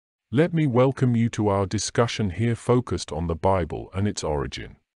Let me welcome you to our discussion here focused on the Bible and its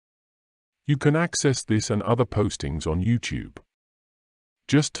origin. You can access this and other postings on YouTube.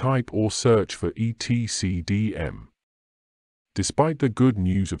 Just type or search for ETCDM. Despite the good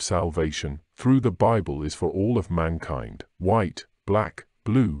news of salvation through the Bible is for all of mankind, white, black,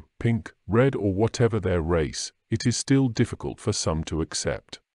 blue, pink, red or whatever their race, it is still difficult for some to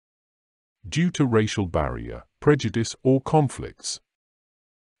accept. Due to racial barrier, prejudice or conflicts.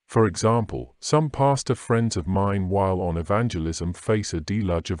 For example, some pastor friends of mine while on evangelism face a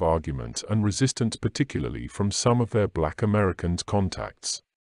deluge of arguments and resistance, particularly from some of their Black Americans contacts.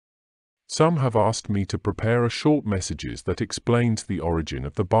 Some have asked me to prepare a short messages that explains the origin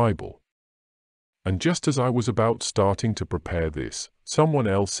of the Bible. And just as I was about starting to prepare this, someone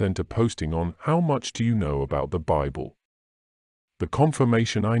else sent a posting on how much do you know about the Bible? The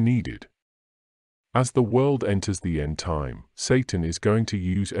confirmation I needed. As the world enters the end time, Satan is going to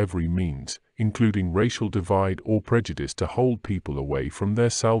use every means, including racial divide or prejudice, to hold people away from their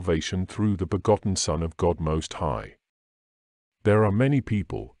salvation through the begotten Son of God Most High. There are many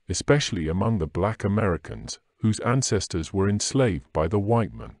people, especially among the Black Americans, whose ancestors were enslaved by the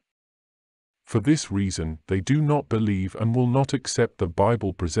Whiteman. For this reason, they do not believe and will not accept the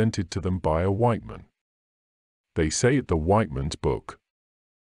Bible presented to them by a Whiteman. They say it the Whiteman's book.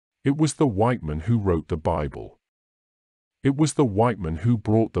 It was the Whiteman who wrote the Bible. It was the Whiteman who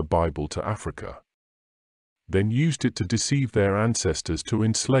brought the Bible to Africa, then used it to deceive their ancestors to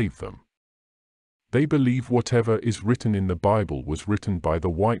enslave them. They believe whatever is written in the Bible was written by the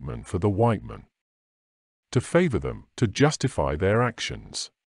Whiteman for the Whiteman, to favor them, to justify their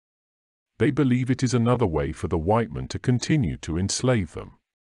actions. They believe it is another way for the Whiteman to continue to enslave them.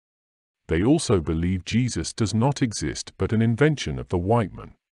 They also believe Jesus does not exist but an invention of the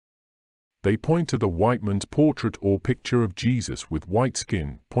Whiteman. They point to the Whiteman's portrait or picture of Jesus with white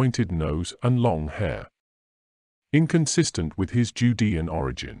skin, pointed nose and long hair, inconsistent with his Judean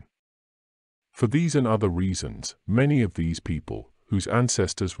origin. For these and other reasons, many of these people, whose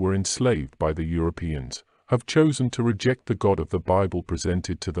ancestors were enslaved by the Europeans, have chosen to reject the God of the Bible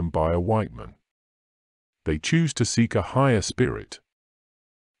presented to them by a Whiteman. They choose to seek a higher spirit.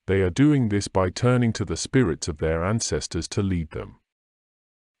 They are doing this by turning to the spirits of their ancestors to lead them.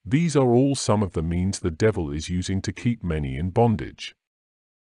 These are all some of the means the devil is using to keep many in bondage,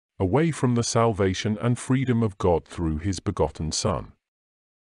 away from the salvation and freedom of God through his begotten Son.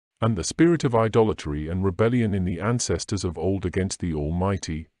 And the spirit of idolatry and rebellion in the ancestors of old against the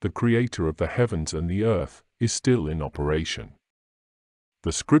Almighty, the Creator of the heavens and the earth, is still in operation.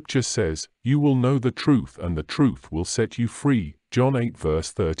 The Scripture says, "You will know the truth and the truth will set you free," John 8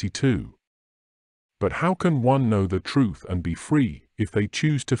 verse 32. But how can one know the truth and be free if they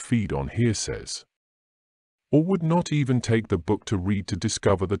choose to feed on hearsays? Or would not even take the book to read to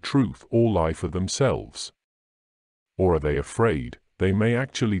discover the truth or lie for themselves? Or are they afraid they may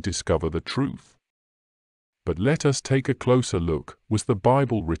actually discover the truth? But let us take a closer look. Was the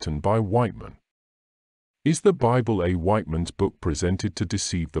Bible written by Whiteman? Is the Bible a Whiteman's book presented to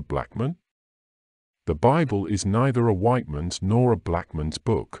deceive the blackman? The Bible is neither a Whiteman's nor a blackman's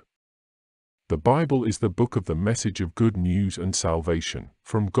book. The Bible is the book of the message of good news and salvation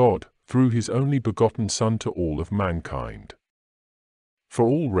from God through his only begotten Son to all of mankind. For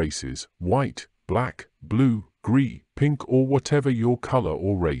all races, white, black, blue, green, pink or whatever your color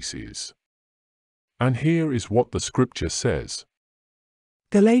or race is. And here is what the Scripture says.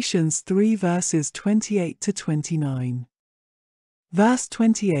 Galatians 3 verses 28 to 29. Verse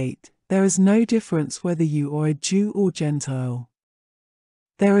 28, there is no difference whether you are a Jew or Gentile.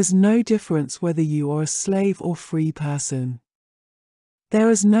 There is no difference whether you are a slave or free person. There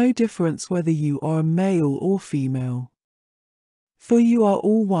is no difference whether you are a male or female. For you are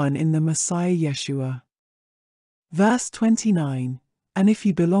all one in the Messiah Yeshua. Verse 29, and if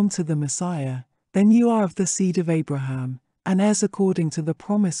you belong to the Messiah, then you are of the seed of Abraham, and heirs according to the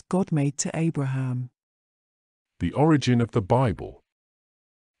promise God made to Abraham. The origin of the Bible.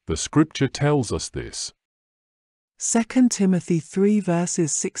 The Scripture tells us this. 2 Timothy 3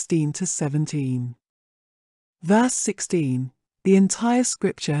 verses 16 to 17. Verse 16, the entire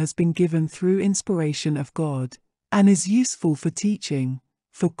Scripture has been given through inspiration of God, and is useful for teaching,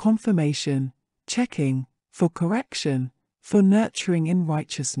 for confirmation, checking, for correction, for nurturing in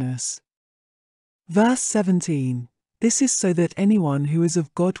righteousness. Verse 17, this is so that anyone who is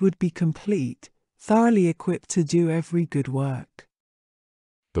of God would be complete, thoroughly equipped to do every good work.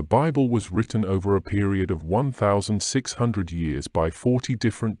 The Bible was written over a period of 1,600 years by 40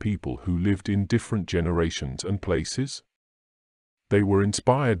 different people who lived in different generations and places. They were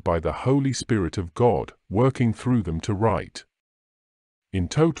inspired by the Holy Spirit of God, working through them to write. In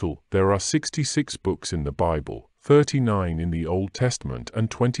total, there are 66 books in the Bible, 39 in the Old Testament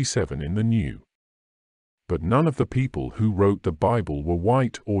and 27 in the New. But none of the people who wrote the Bible were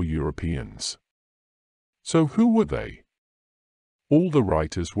white or Europeans. So who were they? All the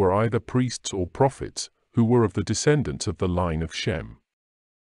writers were either priests or prophets, who were of the descendants of the line of Shem.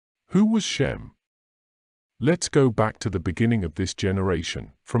 Who was Shem? Let's go back to the beginning of this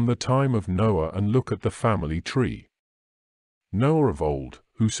generation, from the time of Noah, and look at the family tree. Noah of old,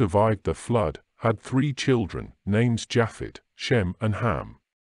 who survived the flood, had 3 children, named Japheth, Shem and Ham.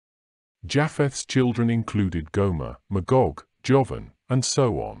 Japheth's children included Gomer, Magog, Jovan, and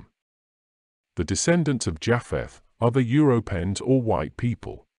so on. The descendants of Japheth are the Europeans or white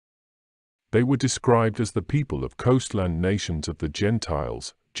people. They were described as the people of coastland nations of the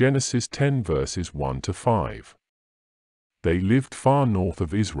Gentiles, Genesis 10 verses 1 to 5. They lived far north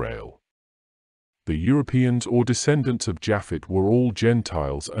of Israel. The Europeans or descendants of Japheth were all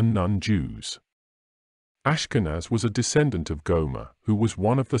Gentiles and none Jews. Ashkenaz was a descendant of Gomer, who was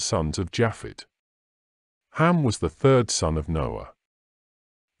one of the sons of Japheth. Ham was the 3rd son of Noah.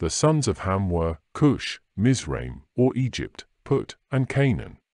 The sons of Ham were Cush, Mizraim, or Egypt, Put, and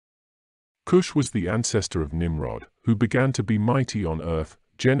Canaan. Cush was the ancestor of Nimrod, who began to be mighty on earth,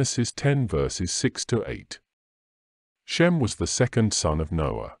 Genesis 10 verses 6 to 8. Shem was the 2nd son of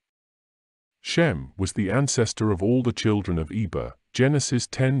Noah. Shem was the ancestor of all the children of Eber, Genesis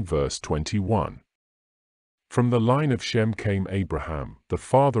 10 verse 21. From the line of Shem came Abraham, the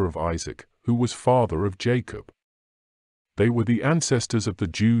father of Isaac, who was father of Jacob. They were the ancestors of the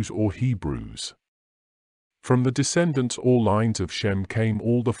Jews or Hebrews. From the descendants or lines of Shem came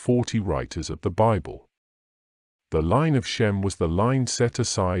all the 40 writers of the Bible. The line of Shem was the line set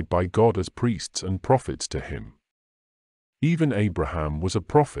aside by God as priests and prophets to him. Even Abraham was a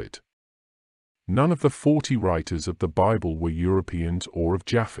prophet. None of the 40 writers of the Bible were Europeans or of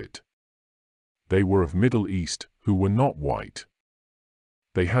Japheth. They were of Middle East, who were not white.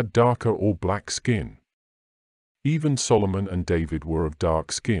 They had darker or black skin. Even Solomon and David were of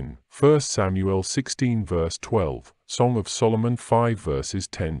dark skin, 1 Samuel 16 verse 12, Song of Solomon 5 verses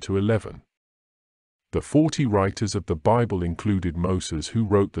 10 to 11. The 40 writers of the Bible included Moses, who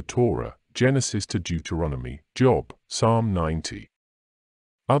wrote the Torah, Genesis to Deuteronomy, Job, Psalm 90.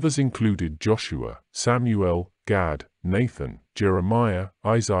 Others included Joshua, Samuel, Gad, Nathan, Jeremiah,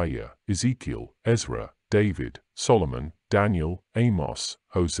 Isaiah, Ezekiel, Ezra, David, Solomon, Daniel, Amos,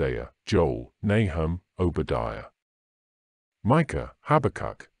 Hosea, Joel, Nahum, Obadiah, Micah,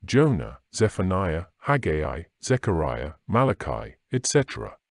 Habakkuk, Jonah, Zephaniah, Haggai, Zechariah, Malachi,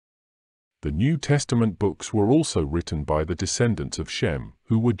 etc. The New Testament books were also written by the descendants of Shem,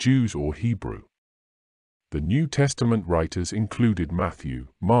 who were Jews or Hebrew. The New Testament writers included Matthew,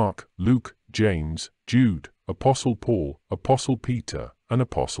 Mark, Luke, James, Jude, Apostle Paul, Apostle Peter, and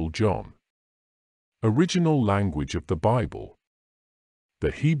Apostle John. Original language of the Bible.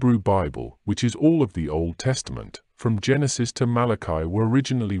 The Hebrew Bible, which is all of the Old Testament, from Genesis to Malachi, were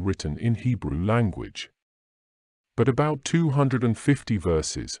originally written in Hebrew language. But about 250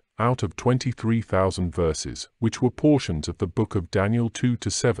 verses, out of 23,000 verses, which were portions of the book of Daniel 2 to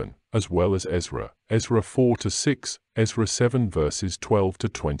 7, as well as Ezra, Ezra 4 to 6, Ezra 7 verses 12 to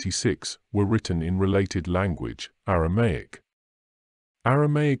 26, were written in related language, Aramaic.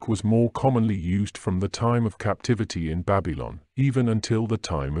 Aramaic was more commonly used from the time of captivity in Babylon, even until the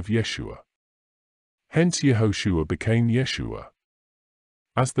time of Yeshua. Hence Yehoshua became Yeshua.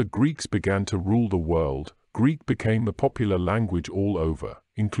 As the Greeks began to rule the world, Greek became the popular language all over,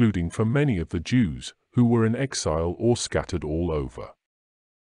 including for many of the Jews, who were in exile or scattered all over.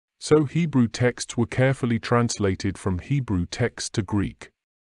 So Hebrew texts were carefully translated from Hebrew texts to Greek.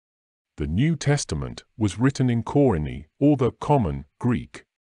 The New Testament was written in Koine, or the common Greek,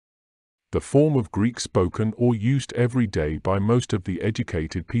 the form of Greek spoken or used every day by most of the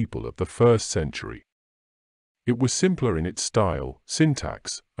educated people of the 1st century. It was simpler in its style,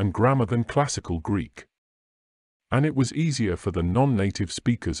 syntax, and grammar than classical Greek. And it was easier for the non-native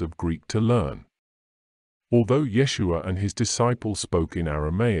speakers of Greek to learn. Although Yeshua and his disciples spoke in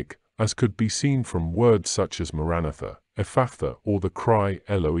Aramaic, as could be seen from words such as Maranatha, Ephatha, or the cry,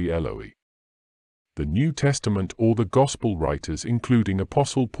 Eloi, Eloi. The New Testament or the Gospel writers, including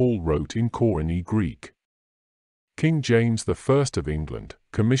Apostle Paul, wrote in Koine Greek. King James I of England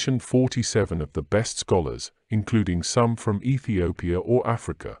commissioned 47 of the best scholars, including some from Ethiopia or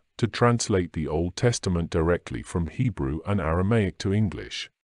Africa, to translate the Old Testament directly from Hebrew and Aramaic to English,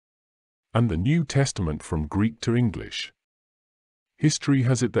 and the New Testament from Greek to English. History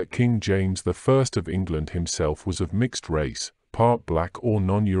has it that King James I of England himself was of mixed race, part black or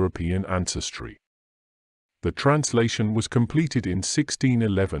non-European ancestry. The translation was completed in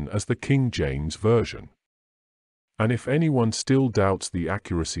 1611 as the King James Version. And if anyone still doubts the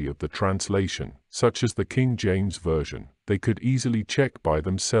accuracy of the translation, such as the King James Version, they could easily check by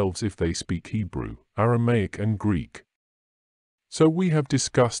themselves if they speak Hebrew, Aramaic and Greek. So we have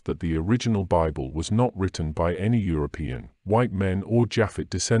discussed that the original Bible was not written by any European, white men or Japhet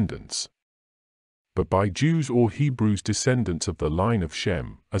descendants, but by Jews or Hebrews descendants of the line of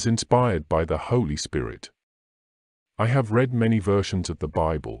Shem, as inspired by the Holy Spirit. I have read many versions of the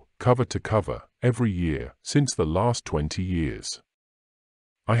Bible, cover to cover, every year, since the last 20 years.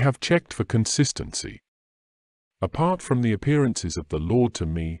 I have checked for consistency. Apart from the appearances of the Lord to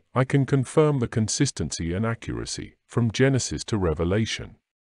me, I can confirm the consistency and accuracy, from Genesis to Revelation.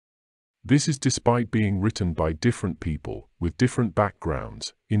 This is despite being written by different people, with different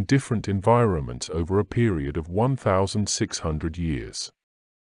backgrounds, in different environments over a period of 1,600 years.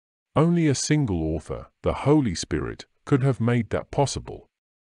 Only a single author, the Holy Spirit, could have made that possible.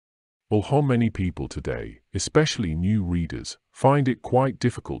 Although many people today, especially new readers, find it quite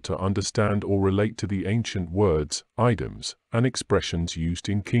difficult to understand or relate to the ancient words, idioms, and expressions used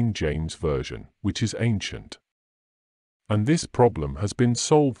in King James Version, which is ancient. And this problem has been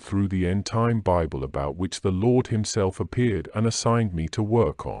solved through the end-time Bible about which the Lord himself appeared and assigned me to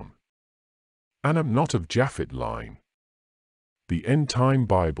work on. And I'm not of Japhet line. The end-time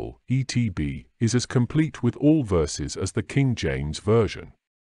Bible, ETB, is as complete with all verses as the King James Version.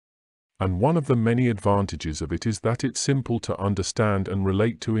 And one of the many advantages of it is that it's simple to understand and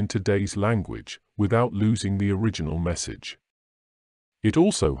relate to in today's language, without losing the original message. It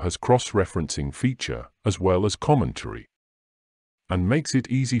also has cross-referencing feature, as well as commentary, and makes it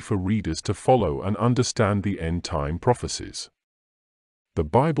easy for readers to follow and understand the end-time prophecies. The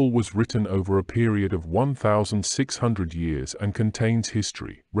Bible was written over a period of 1,600 years and contains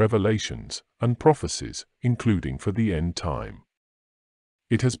history, revelations, and prophecies, including for the end time.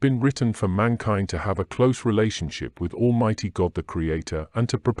 It has been written for mankind to have a close relationship with Almighty God the Creator and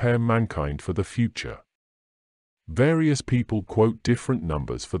to prepare mankind for the future. Various people quote different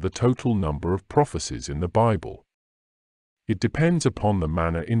numbers for the total number of prophecies in the Bible. It depends upon the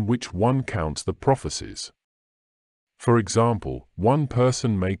manner in which one counts the prophecies. For example, one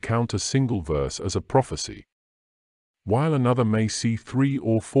person may count a single verse as a prophecy, while another may see 3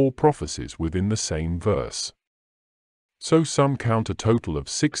 or 4 prophecies within the same verse. So some count a total of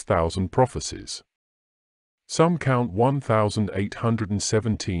 6,000 prophecies. Some count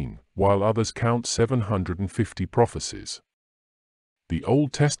 1,817, while others count 750 prophecies. The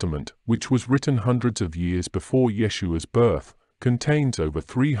Old Testament, which was written hundreds of years before Yeshua's birth, contains over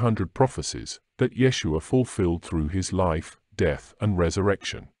 300 prophecies that Yeshua fulfilled through his life, death, and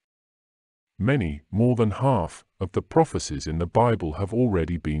resurrection. Many, more than half, of the prophecies in the Bible have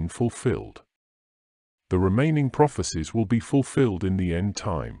already been fulfilled. The remaining prophecies will be fulfilled in the end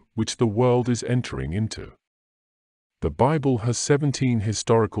time, which the world is entering into. The Bible has 17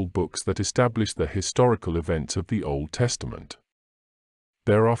 historical books that establish the historical events of the Old Testament.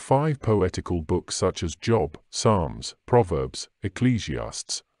 There are 5 poetical books such as Job, Psalms, Proverbs,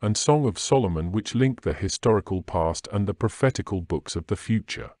 Ecclesiastes, and Song of Solomon which link the historical past and the prophetical books of the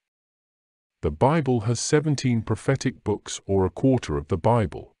future. The Bible has 17 prophetic books, or a quarter of the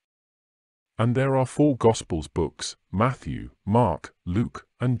Bible. And there are 4 Gospels books, Matthew, Mark, Luke,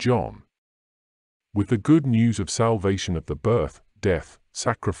 and John, with the good news of salvation of the birth, death,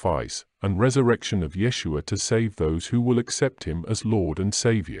 sacrifice, and resurrection of Yeshua to save those who will accept him as Lord and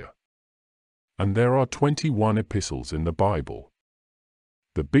Savior. And there are 21 epistles in the Bible.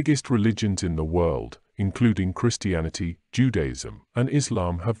 The biggest religions in the world, including Christianity, Judaism, and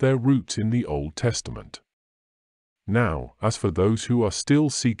Islam, have their roots in the Old Testament. Now, as for those who are still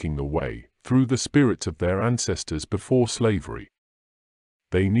seeking the way, through the spirits of their ancestors before slavery,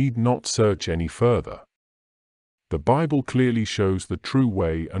 they need not search any further. The Bible clearly shows the true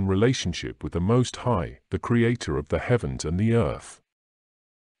way and relationship with the Most High, the Creator of the heavens and the earth.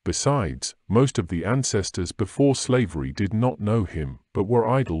 Besides, most of the ancestors before slavery did not know him, but were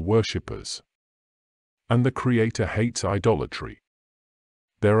idol worshippers. And the Creator hates idolatry.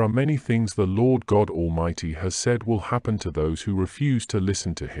 There are many things the Lord God Almighty has said will happen to those who refuse to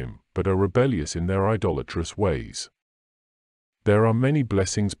listen to him, but are rebellious in their idolatrous ways. There are many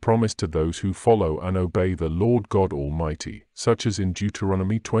blessings promised to those who follow and obey the Lord God Almighty, such as in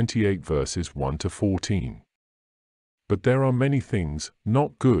Deuteronomy 28 verses 1 to 14. But there are many things,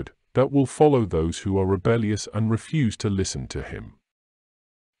 not good, that will follow those who are rebellious and refuse to listen to him,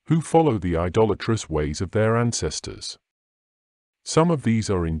 who follow the idolatrous ways of their ancestors. Some of these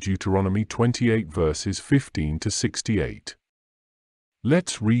are in Deuteronomy 28 verses 15 to 68.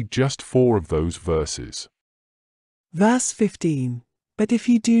 Let's read just 4 of those verses. Verse 15. But if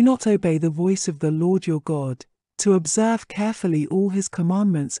you do not obey the voice of the Lord your God, to observe carefully all his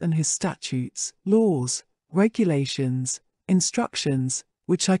commandments and his statutes, laws, regulations, instructions,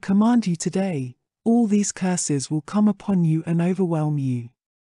 which I command you today, all these curses will come upon you and overwhelm you.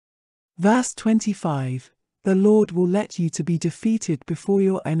 Verse 25. The Lord will let you to be defeated before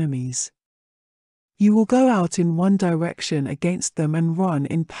your enemies. You will go out in one direction against them and run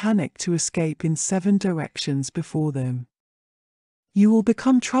in panic to escape in 7 directions before them. You will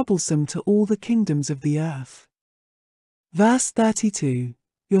become troublesome to all the kingdoms of the earth. Verse 32.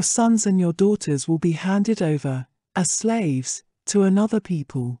 Your sons and your daughters will be handed over, as slaves, to another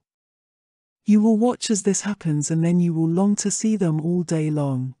people. You will watch as this happens, and then you will long to see them all day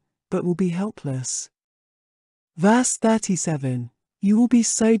long, but will be helpless. Verse 37. You will be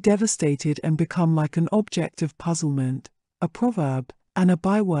so devastated and become like an object of puzzlement, a proverb, and a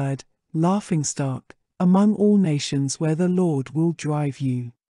byword, laughingstock, among all nations where the Lord will drive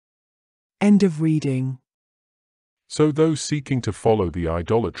you. End of reading. So those seeking to follow the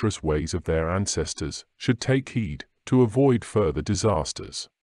idolatrous ways of their ancestors should take heed to avoid further disasters.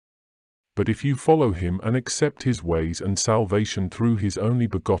 But if you follow him and accept his ways and salvation through his only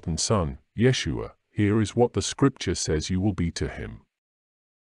begotten Son, Yeshua, here is what the Scripture says you will be to him.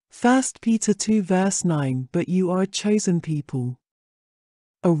 1 Peter 2 verse 9. But you are a chosen people,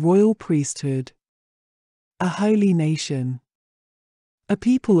 a royal priesthood, a holy nation, a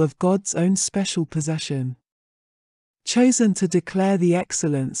people of God's own special possession, chosen to declare the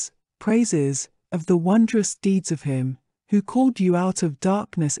excellence, praises, of the wondrous deeds of him who called you out of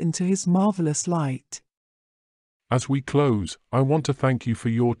darkness into his marvelous light. As we close, I want to thank you for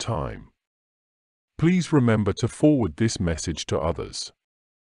your time. Please remember to forward this message to others.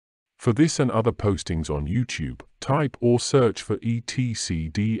 For this and other postings on YouTube, type or search for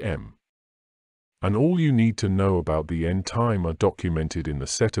ETCDM. And all you need to know about the end time are documented in the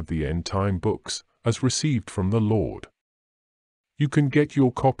set of the end time books, as received from the Lord. You can get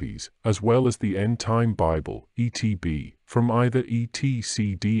your copies, as well as the End Time Bible, ETB, from either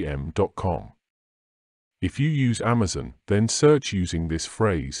etcdm.com. If you use Amazon, then search using this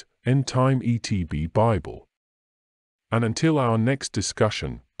phrase, End Time ETB Bible. And until our next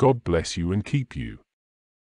discussion, God bless you and keep you.